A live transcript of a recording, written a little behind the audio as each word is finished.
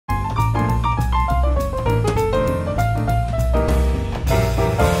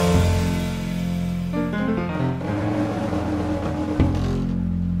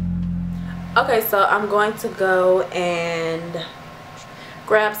Okay, so I'm going to go and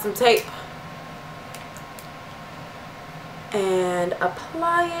grab some tape and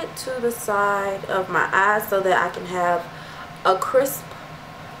apply it to the side of my eyes so that I can have a crisp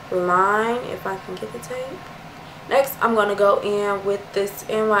line if I can get the tape. Next, I'm going to go in with this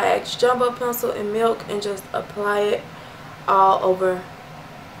NYX Jumbo Pencil in Milk and just apply it all over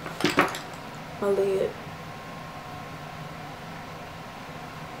my lid.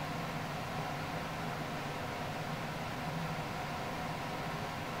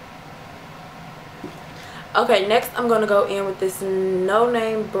 Okay, next I'm going to go in with this No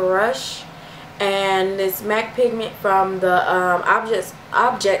Name brush and this MAC pigment from the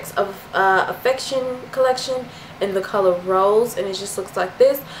Objects of Affection collection in the color Rose, and it just looks like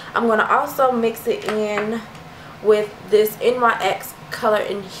this. I'm going to also mix it in with this NYX Color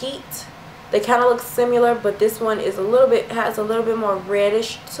and Heat. They kind of look similar, but this one is has a little bit more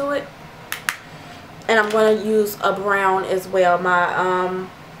reddish to it. And I'm going to use a brown as well. My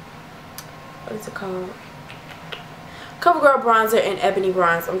what is it called? CoverGirl bronzer and ebony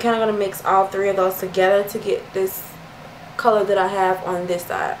bronze. I'm kind of going to mix all three of those together to get this color that I have on this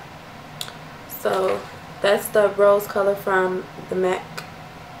side. So that's the rose color from the MAC.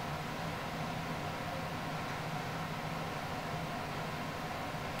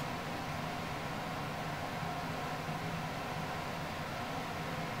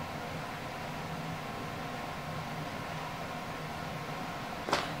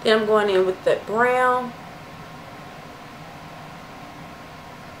 Then I'm going in with that brown.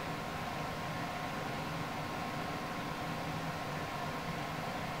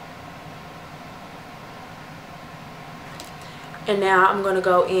 And now I'm going to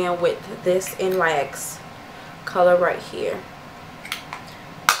go in with this NYX color right here.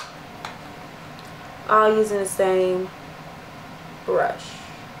 All using the same brush.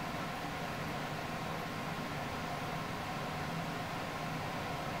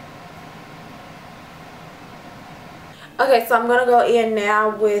 Okay, so I'm going to go in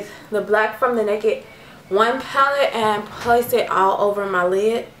now with the black from the Naked One palette and place it all over my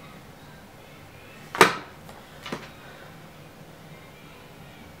lid.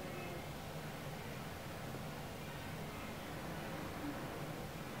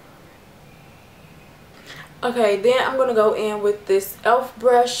 Okay, then I'm going to go in with this e.l.f.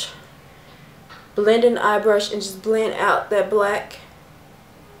 brush, blending eye brush, and just blend out that black.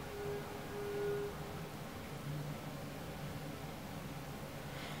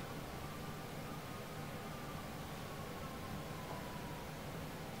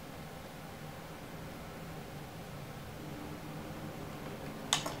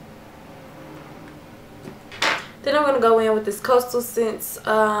 Then I'm going to go in with this Coastal Scents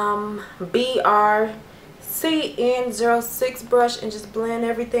BRCN06 brush and just blend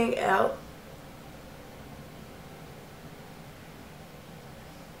everything out.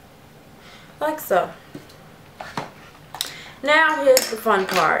 Like so. Now here's the fun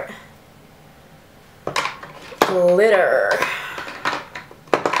part. Glitter.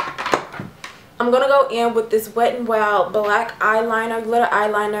 I'm going to go in with this Wet n Wild black eyeliner, glitter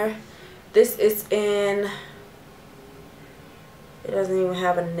eyeliner. This is in... It doesn't even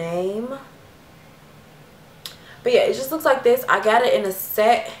have a name. But yeah, it just looks like this. I got it in a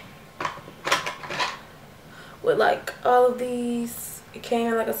set with like all of these. It came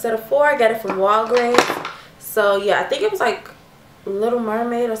in like a set of 4. I got it from Walgreens. So yeah, I think it was like Little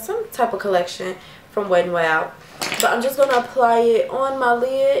Mermaid or some type of collection from Wet n Wild. But I'm just going to apply it on my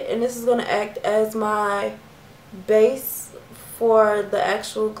lid. And this is going to act as my base for the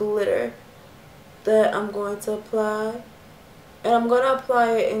actual glitter that I'm going to apply. And I'm going to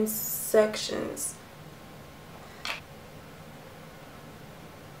apply it in sections.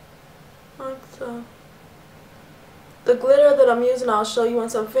 Like so. The glitter that I'm using, I'll show you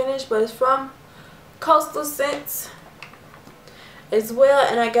once I'm finished. But it's from Coastal Scents as well.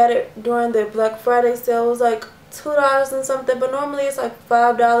 And I got it during the Black Friday sale. It was like $2 and something. But normally it's like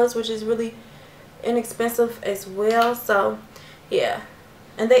 $5, which is really inexpensive as well. So, yeah.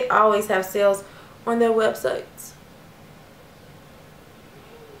 And they always have sales on their websites.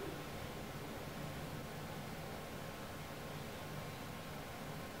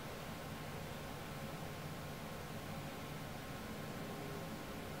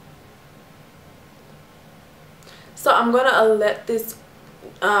 So I'm going to let this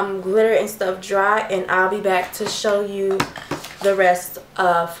glitter and stuff dry, and I'll be back to show you the rest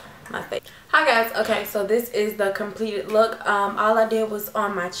of my face. Hi guys. Okay, so this is the completed look. All I did was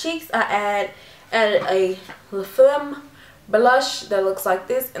on my cheeks, I added a La Femme blush that looks like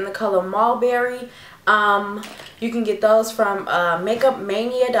this in the color Mulberry. You can get those from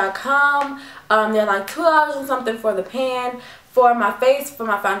makeupmania.com. They're like $2 and something for the pan. For my face, for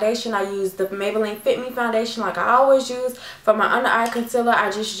my foundation, I use the Maybelline Fit Me foundation like I always use. For my under eye concealer,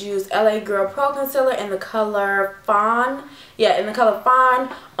 I just use LA Girl Pro Concealer in the color Fawn. Yeah, in the color Fawn.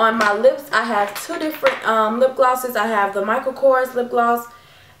 On my lips, I have two different lip glosses. I have the Michael Kors lip gloss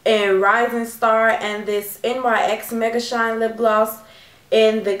in Rising Star and this NYX Mega Shine lip gloss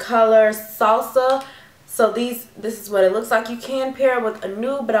in the color Salsa. So this is what it looks like. You can pair it with a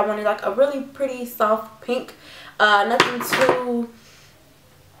nude, but I wanted like a really pretty soft pink. Nothing too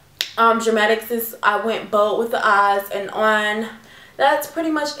dramatic since I went bold with the eyes. And on, that's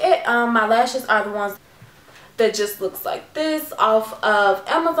pretty much it. My lashes are the ones that just looks like this off of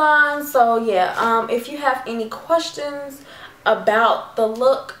Amazon. So yeah, if you have any questions about the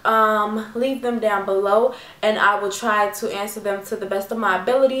look, leave them down below and I will try to answer them to the best of my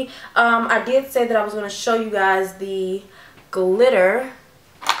ability. I did say that I was going to show you guys the glitter.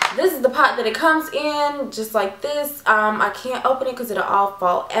 This is the pot that it comes in, just like this. I can't open it because it'll all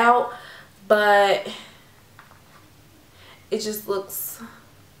fall out, but it just looks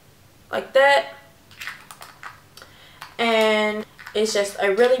like that. And it's just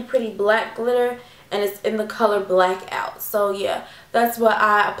a really pretty black glitter, and it's in the color Blackout. So yeah, that's what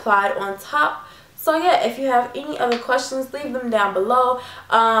I applied on top. So yeah, if you have any other questions, leave them down below.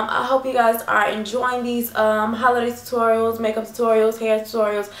 I hope you guys are enjoying these holiday tutorials, makeup tutorials, hair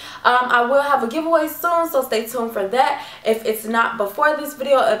tutorials. I will have a giveaway soon, so stay tuned for that. If it's not before this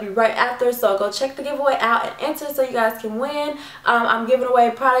video, it'll be right after. So go check the giveaway out and enter so you guys can win. I'm giving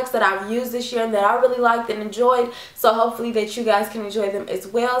away products that I've used this year and that I really liked and enjoyed. So hopefully that you guys can enjoy them as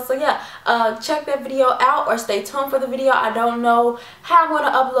well. So yeah, check that video out or stay tuned for the video. I don't know how I'm going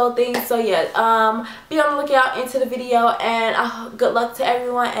to upload things. So yeah, be on the lookout into the video, and good luck to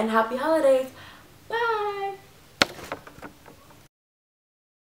everyone and happy holidays. Bye.